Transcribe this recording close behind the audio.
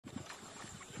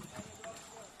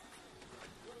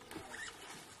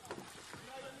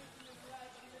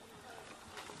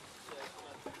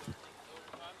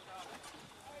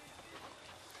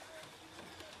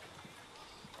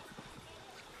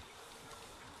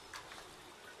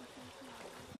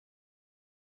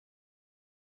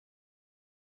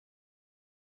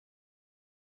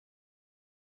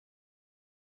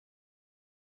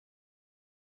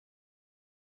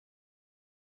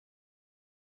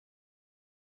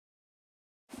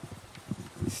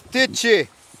Stitchie,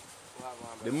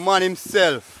 the man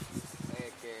himself,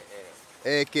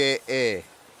 aka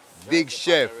Big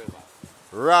Chef,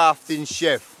 Rafting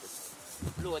Chef,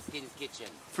 Floating kitchen.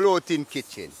 Floating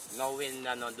kitchen. No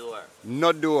window, no door.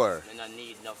 No door. I don't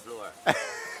need no floor.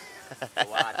 The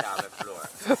water on the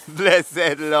floor.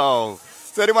 Blessed long.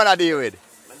 So the man I deal with?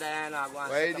 But then I want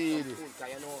Why to deal? food, cause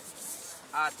you know,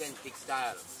 authentic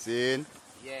style. See?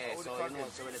 Yeah, so you know,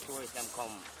 so when the tourists them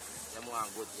come, they want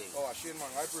good things. Oh, shit, man,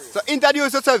 I pray. So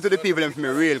introduce yourself to the people and for me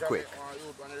real quick.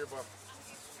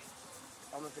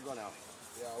 How much to go now?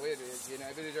 Yeah, wait, you know,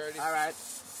 village already? Alright.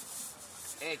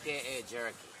 AKA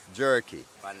Jerky. Jerky.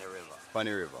 On the river. On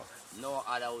the river. No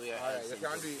other way else you in,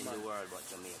 can't do it, in man. the world but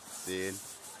Jamaica. See?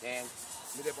 Then,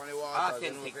 Me dey on the water,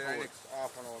 authentic for the food. next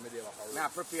half an hour, me dey back around. now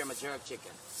prepare my jerk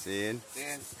chicken. See?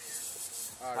 Then,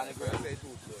 Alright, on the grill. say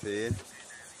two, so. See?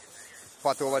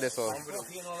 Pot over there, so.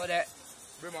 Cooking over there.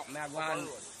 Bring up. Me I go and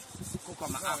cook up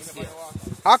my oxtail.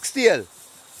 Oxtail.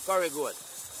 Curry goat.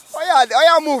 Oh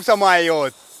yeah, move some of you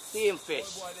out. Steamed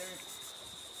fish.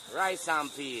 Rice and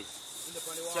peas.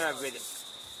 Served with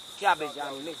cabbage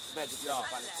and mixed vegetables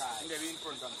on the side.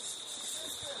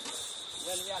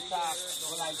 When we attack,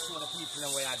 we like show the people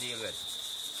the way I deal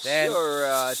with. Then,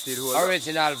 Sure,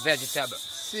 original vegetable.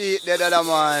 see it there, other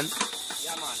man.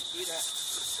 Yeah man, see that?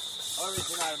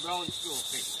 Original brown stew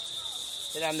fish.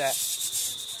 See them there?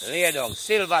 Lay down,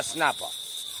 silver snapper.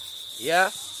 Yeah?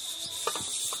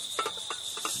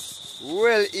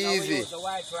 Well Now we easy. use the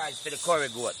white rice for the curry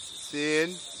goat.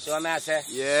 See? So what I say?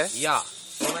 Yeah. Yeah.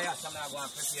 So we have some going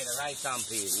to prepare the rice and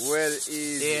peas. Well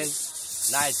easy. Then,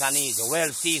 nice and easy, well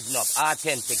seasoned up,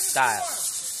 authentic style.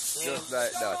 Just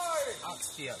like that.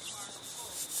 Oxtail.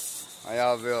 I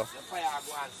have you The fire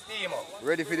go and steam up.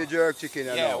 ready for the jerk chicken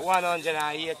you Yeah, know.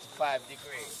 185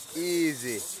 degrees.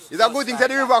 Easy. It's a good thing to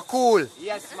the river cool.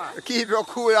 Yes, man. Keep you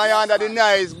cool and you under the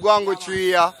nice guango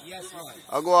tree here. Yes, man.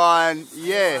 I go on,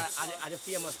 yeah. And the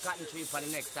famous cotton tree for the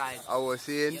next time. I was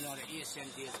saying, You know, the ancient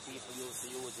days people used to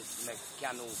use it to make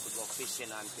canoes to go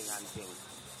fishing and things.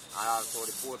 And also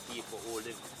the poor people who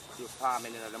live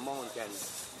farming in the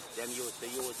mountains, them used to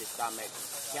use it to make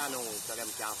canoes so them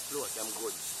can float them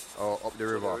goods. oh, up the To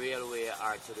the river. railway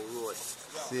or to the road.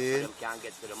 See? Them can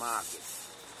get to the market.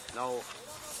 Now,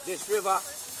 this river,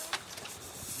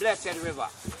 blessed river,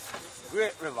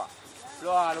 great river,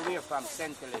 flow all the way from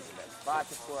St. Elizabeth,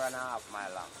 44.5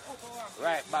 miles long,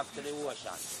 right back to the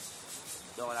ocean,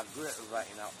 down a great river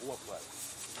in a world.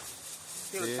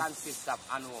 Still See? consists of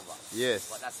Hanover, Yes.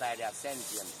 but that side they are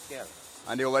sentient still.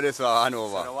 And the over there so So the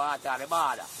Hanover. water, the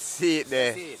border, See it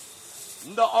there. see it,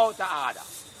 no outer order.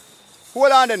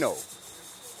 Hold on there now.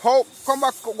 How come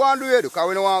back go and do you do? Because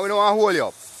we don't want to hold you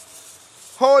up.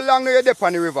 How long do you dip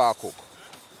on the river cook?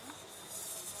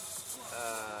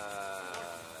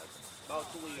 About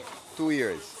 2 years. 2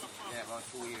 years. Yeah, about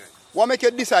 2 years. What make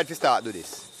you decide to start do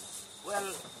this? Well,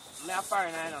 me a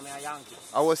foreigner, you know, me a Yankee.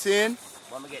 I was saying,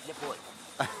 But me get deport.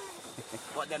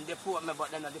 But them deport me,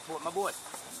 but them not deport my boat.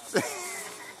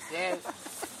 Then,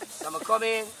 so I come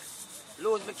in,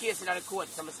 lose my case in the court,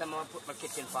 so I say I put my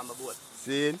kitchen for my boat.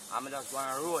 seeing. And I just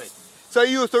want to row it. So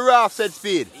you used to raft set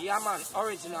speed? Yeah man,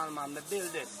 original man, me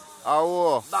build this.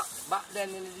 Oh, Back then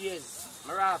in the days,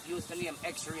 my raft used to name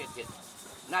X-rated.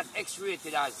 Not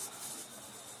X-rated as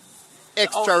the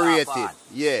extra outlaw rated. part.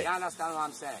 You Yeah. understand what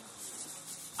I'm saying?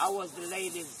 I was the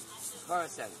ladies'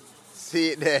 person. See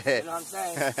it You there. know what I'm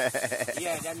saying?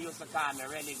 Yeah, them used to call me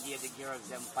Renegade, the girls,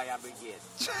 them fire brigade.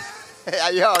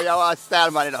 Yo, you want style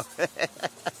man enough.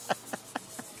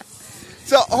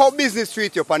 So how business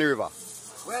treat you on the river?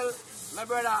 Well, my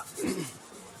brother,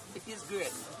 it is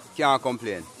great. Can't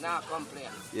complain. Now complain.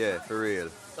 Yeah, for real.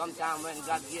 Sometimes when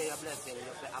God give you a blessing, you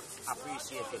have to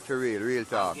appreciate it. For real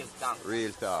talk. Give thanks.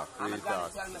 Real talk, And real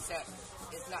God talk. tell me, say,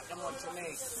 it's not the much you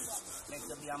make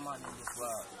to be a man in this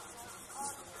world.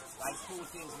 Like 2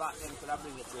 things back then could have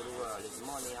bring it to the world. It's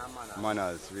money and manners.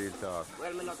 Manners, real talk.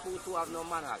 Well, me not too have no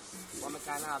manners. But me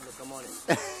can't have the money.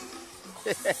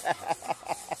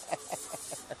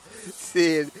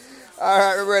 See,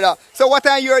 alright, brother. So what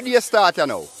time your day start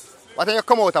now? What time you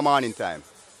come out at morning time?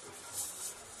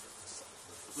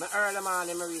 Me early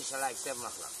morning, me reach like 7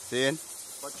 o'clock. See?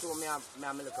 But through me,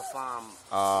 I look a farm.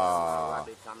 Ah,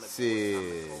 rabbit and me see. goat and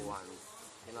me cow and,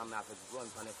 you know, I have to run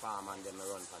from the farm and then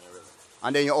I run from the river.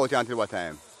 And then you're out here until what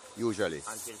time? Usually?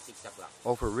 Until 6 o'clock.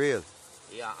 Oh, for real?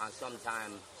 Yeah, and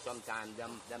sometimes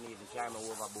them even carry me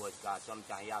overboard because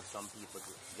sometimes you have some people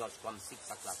to just come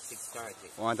 6 o'clock,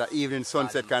 6:30. Want an evening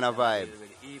sunset kind of vibe?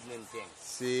 Evening thing.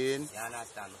 See? You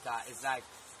understand? Because it's like,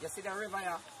 you see the river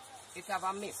here, it have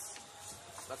a mist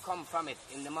that come from it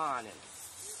in the morning.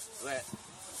 Where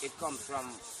it comes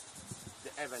from the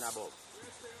heaven above.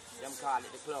 Them call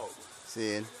it the cloud.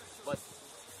 See? But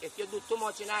if you do too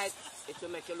much in it, it will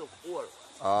make you look old.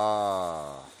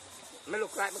 Ah. Me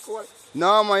look like me cool?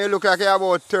 No, man, you look like you're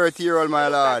about 30-year-old, my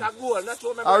lord. Like a goal, not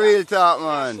show me A real talk,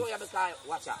 man. Show you because,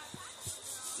 watch out.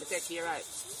 Me take care right.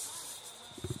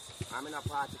 I'm in a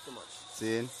party too much.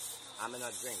 See? I'm in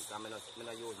a drink. I'm in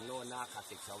a use no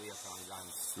narcotics away from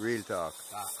ganja. Real talk.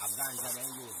 A ganja they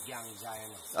use ganja, you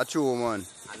know. That's true, man.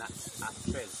 And a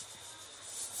thrill.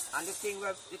 And the thing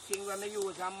where me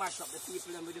use and mash up the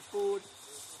people and with the food,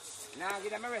 now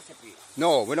give them a recipe.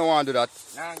 No, we don't want to do that.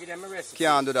 Now give them a recipe.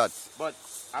 Can't do that. But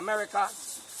America,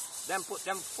 them put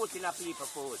them foot in a people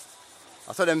food.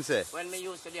 That's what them say. When me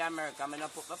used to the America, I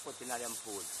don't put my foot in them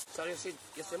food. So you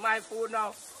see my food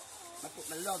now, I put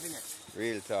my love in it.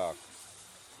 Real talk.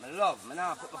 My love, I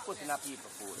now put my foot in a people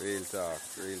food. Real talk,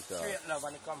 real talk. Straight love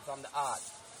and it come from the heart.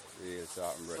 Real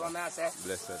talk, brother. So what I say?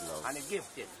 Blessed love. And it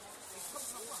gifted.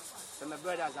 So my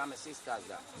brothers and my sisters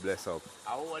that. Bless up.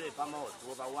 I hold it from out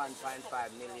over 1.5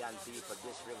 million people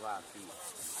this river feed.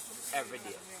 Every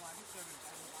day.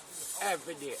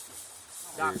 Every day.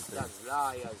 Doctors,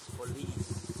 lawyers,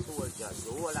 police, soldiers,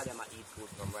 the whole of them are eat food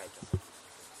from righteousness.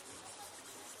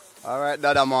 Alright,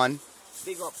 Dada man.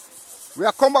 Big up. We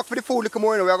are come back for the food come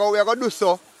on, we are going to do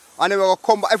so. And then we are going to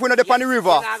come back. If we're not up on the river.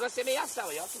 You're not going to see me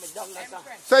yourself, you see me down there.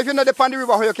 So if you're not up on the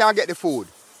river, how you can get the food?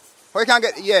 How you can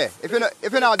get, yeah. If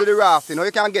you're not do the rafting, how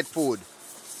you can get food?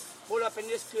 Pull up in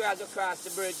this square as you cross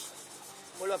the bridge.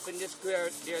 Pull up in this square,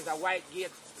 there's a white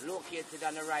gate located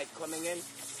on the right coming in.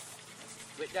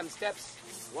 With them steps,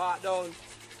 walk down.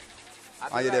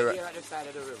 I'll be right here at the side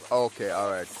of the river. Okay,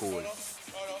 alright, cool.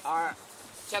 Or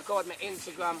check out my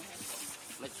Instagram,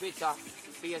 my Twitter,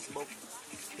 Facebook.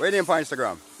 What's your name for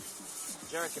Instagram?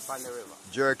 Jerky on the river.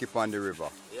 Jerky on the river.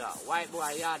 Yeah, white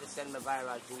boy yard send me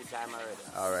viral 2 times already.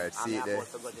 Alright, see it there. I'm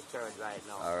about to go to church right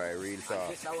now. Alright, real talk.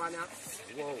 This one,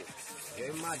 whoa, you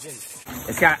imagine.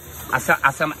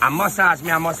 I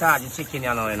massage the chicken,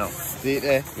 you know. See it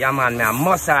there? Yeah, man, I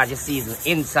massage the season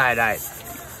inside out.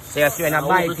 So you see when you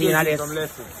bite in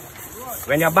this,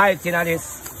 when you bite in this,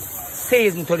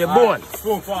 season to the bone.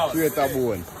 Straight to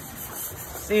bone.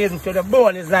 Season to the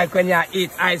bone is like when you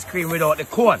eat ice cream without the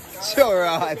cone. Sure,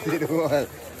 right, it was.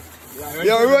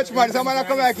 Yo, Roachman, someone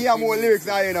come back here more lyrics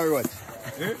than you know, Roach.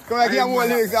 Come back here more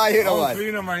lyrics than you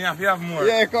know, man. Man, you have more.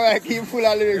 Yeah, come back here full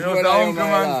of lyrics more than you,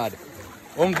 my lad.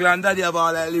 Uncle and daddy have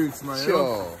all that lyrics, man.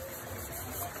 Sure.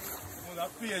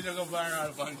 That page you go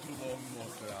viral for 2,000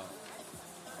 bucks.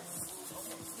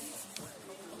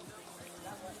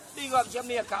 Big up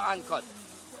Jamaica Uncut,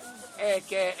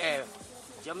 a.k.a.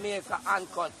 Jamaica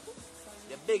Uncut,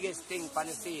 the biggest thing for the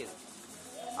scene.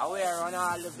 We are on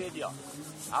all the video,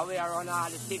 we are on all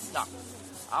the TikTok,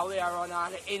 we are on all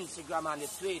the Instagram and the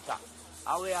Twitter,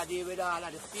 we are dealing with all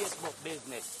of the Facebook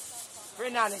business.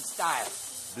 Frenetic style.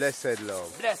 Blessed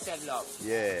love. Blessed love.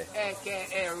 Yeah.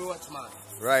 A.k.a. Roachman.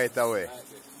 Right away.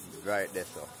 Right there,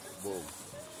 so. Boom.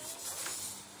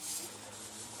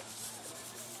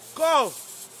 Go!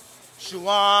 She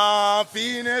want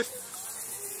penis.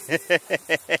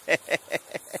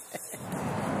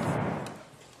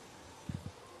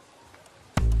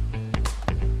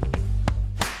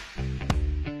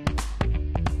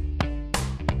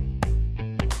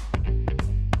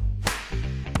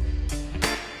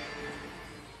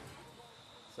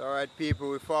 Alright people,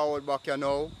 we forward back here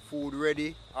now. Food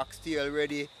ready, oxtail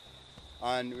ready.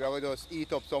 And we are going to just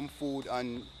eat up some food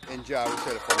and enjoy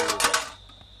ourselves on the river.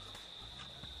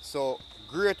 So,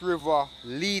 Great River,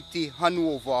 Lethe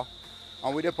Hanover.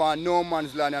 And we're on no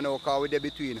man's land now because we're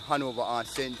between Hanover and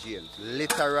St. James.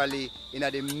 Literally in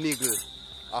the middle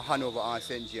of Hanover and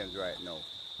St. James right now.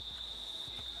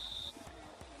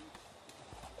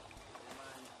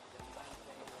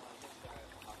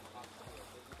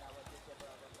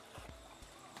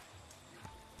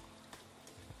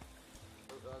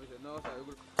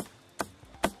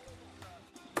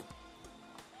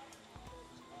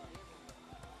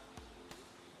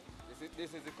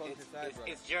 This is the countryside,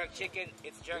 it's jerk chicken.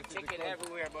 It's jerk chicken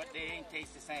everywhere, but they ain't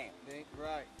taste the same. They ain't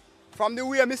right. From the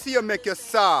way I see you make your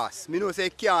sauce, I know say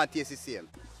it can't taste the same.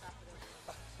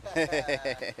 That's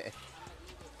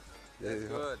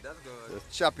good, that's good.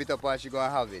 Just chop it up and she's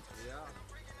gonna have it. Yeah.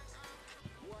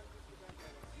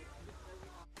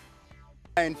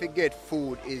 Trying to get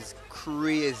food is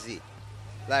crazy.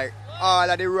 Like all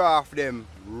of the raft them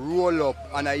roll up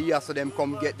and I hear so them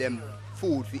come get them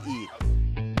food to eat.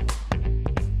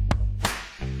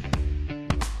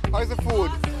 How's the food?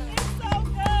 It's so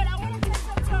good. I want to take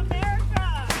them to America.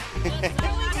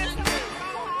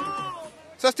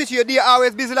 So Stitchie, your day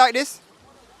always busy like this?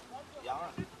 Yeah.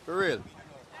 For real?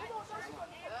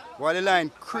 Why the line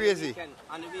crazy?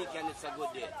 On the weekend it's a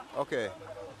good day. Okay.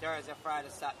 Thursday, Friday,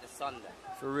 Saturday, Sunday.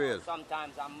 For real.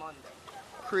 Sometimes on Monday.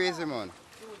 Crazy, man.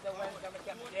 Tuesday, Wednesday, I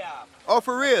kept the day off. Oh,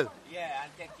 for real? Yeah,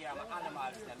 and take care of my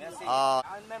animals. You see?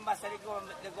 I remember say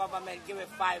the government give me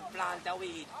 5 plants a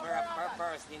week per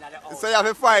person in the house. So you have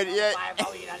to fight, yeah. 5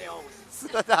 a week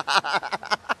in the house.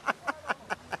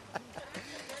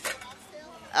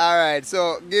 Alright,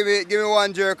 so give me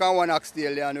one jerk and one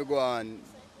oxtail there and we go on.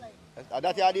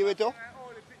 That you deal with too?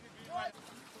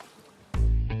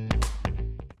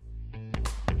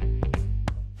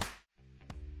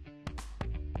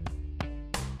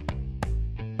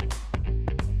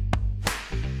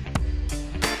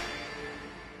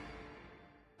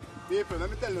 People, let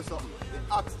me tell you something.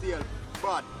 The oxtail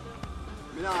bad.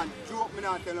 Me not joke, me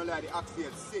not tell you like the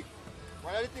oxtail sick.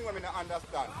 One of the things I don't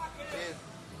understand is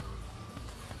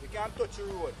you can't touch the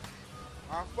road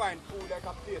and find food like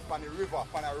a place on the river,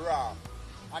 on a raft.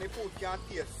 And the food can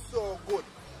taste so good.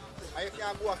 And you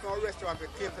can go to some restaurant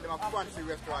and claim to them a fancy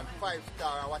restaurant,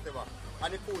 5-star or whatever.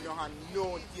 And the food don't have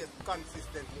no taste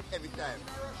consistently every time.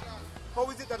 How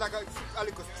is it that like a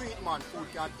little street man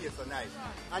food can taste so nice?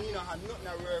 And you don't have nothing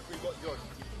to work with but just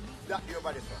that your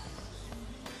body so.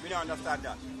 We don't understand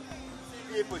that.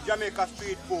 People, Jamaica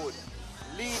street food.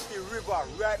 Lethe River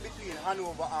right between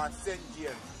Hanover and St.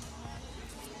 James.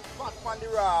 Fat on the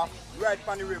raft, right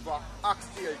on the river,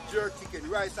 oxtail, jerk chicken,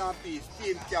 rice and peas,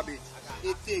 steamed cabbage.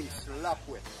 It things slap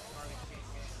wet.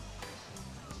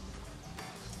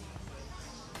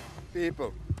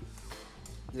 People,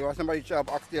 you want somebody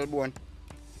chop oxtail bone?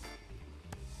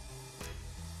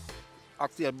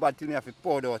 Oxtail bad till me have to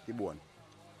pour out the bone.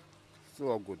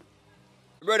 So good.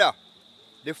 Brother,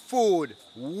 the food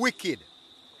wicked.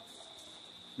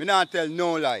 Me not tell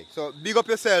no lie. So big up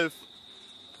yourself,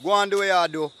 go on the way you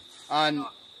do, and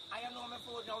I know my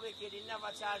food no wicked, he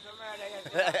never charge for murder yet.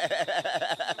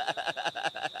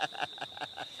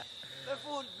 The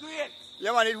food great.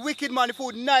 yeah man, it's wicked man, the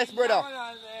food nice brother. Come on,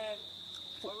 man.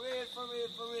 For real, for real,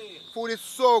 for real. Food is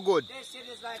so good. This shit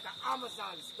is like an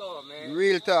Amazon store, man.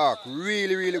 Real talk,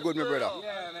 really, really good my brother.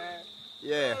 Yeah, man.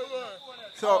 Yeah.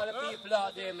 So All the people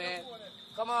out there, man.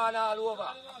 Come on all over.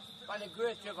 On the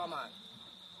Great River, man.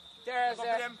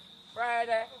 Thursday,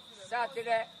 Friday,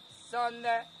 Saturday,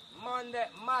 Sunday, Monday,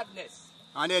 madness.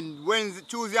 and then Wednesday,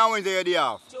 Tuesday and Wednesday you're day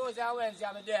off. Tuesday and Wednesday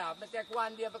I'm there. I take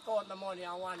 1 day for count my money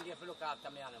and 1 day for look after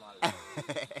my animals.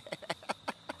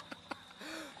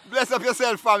 Bless up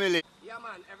yourself family. Yeah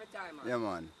man, every time man. Yeah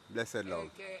man, blessed love.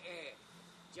 AKA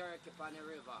Jerky on the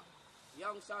River.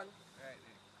 Young son,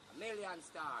 a million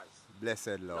stars.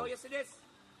 Blessed Now love. you see this?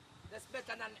 That's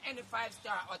better than any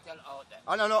 5-star hotel out there.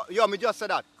 Oh no, yo, me just said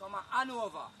that. Come on,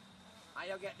 Hanover, and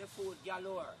you get the food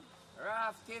galore.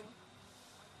 Rafting,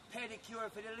 pedicure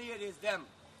for the ladies, them.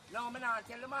 Now, me not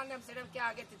tell the man them say them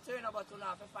can't get the turn about to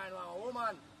now to find one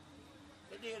woman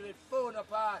to deal with phone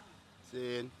apart.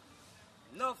 Seeing.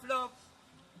 Enough love,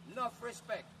 enough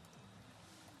respect.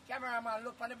 Cameraman,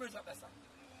 look on the bridge up there, son.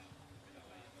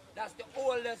 That's the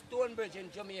oldest stone bridge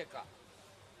in Jamaica.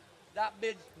 That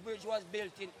bridge was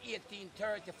built in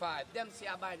 1835. Them say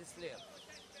by the slave.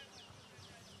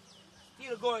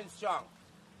 Still going strong.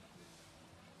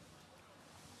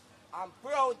 I'm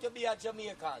proud to be a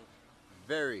Jamaican.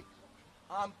 Very.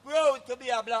 I'm proud to be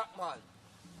a black man.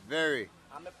 Very.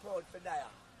 I'm proud for die.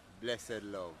 Blessed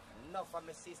love. Enough of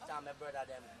my sister and my brother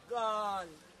them gone.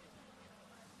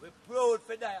 We're proud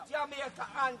for die. Jamaica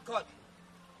uncut.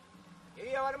 You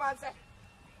hear what the man say?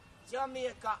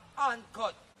 Jamaica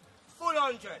uncut. Full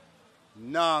 100.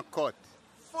 Nah cut.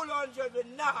 Full 100 with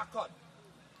nah cut.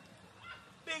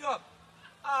 Big up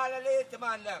all the late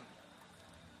man them.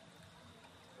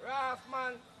 Raft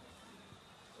man,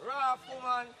 raft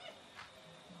woman,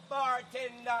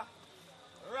 bartender,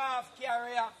 raft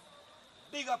carrier.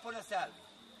 Big up on yourself.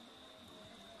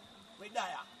 We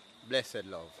die. Blessed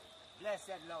love.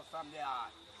 Blessed love from the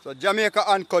heart. So Jamaica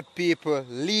uncut people,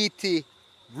 Lethe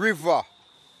River,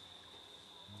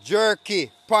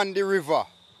 Jerky on the river.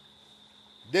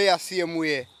 They are same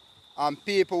way. And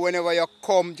people, whenever you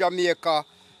come Jamaica,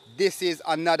 this is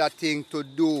another thing to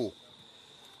do.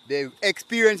 The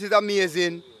experience is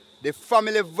amazing. The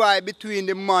family vibe between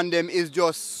the man them is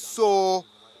just so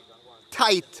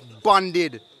tight,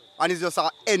 bonded, and it's just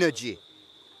our energy.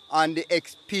 And the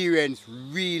experience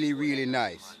really, really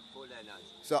nice.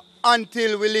 So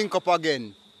until we link up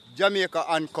again, Jamaica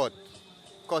uncut,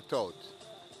 cut out.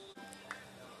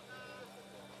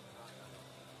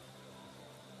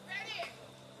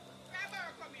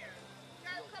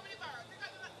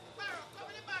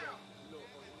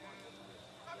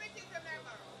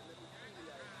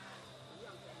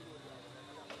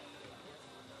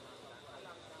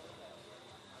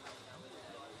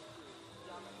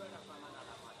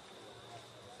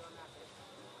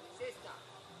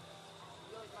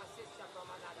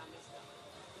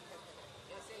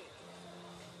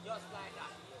 Just like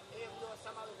that. Even though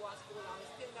some of us go to school and we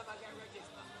still never get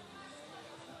registered.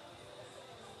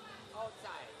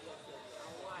 Outside, yes,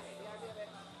 and why? There, baby.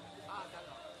 Ah,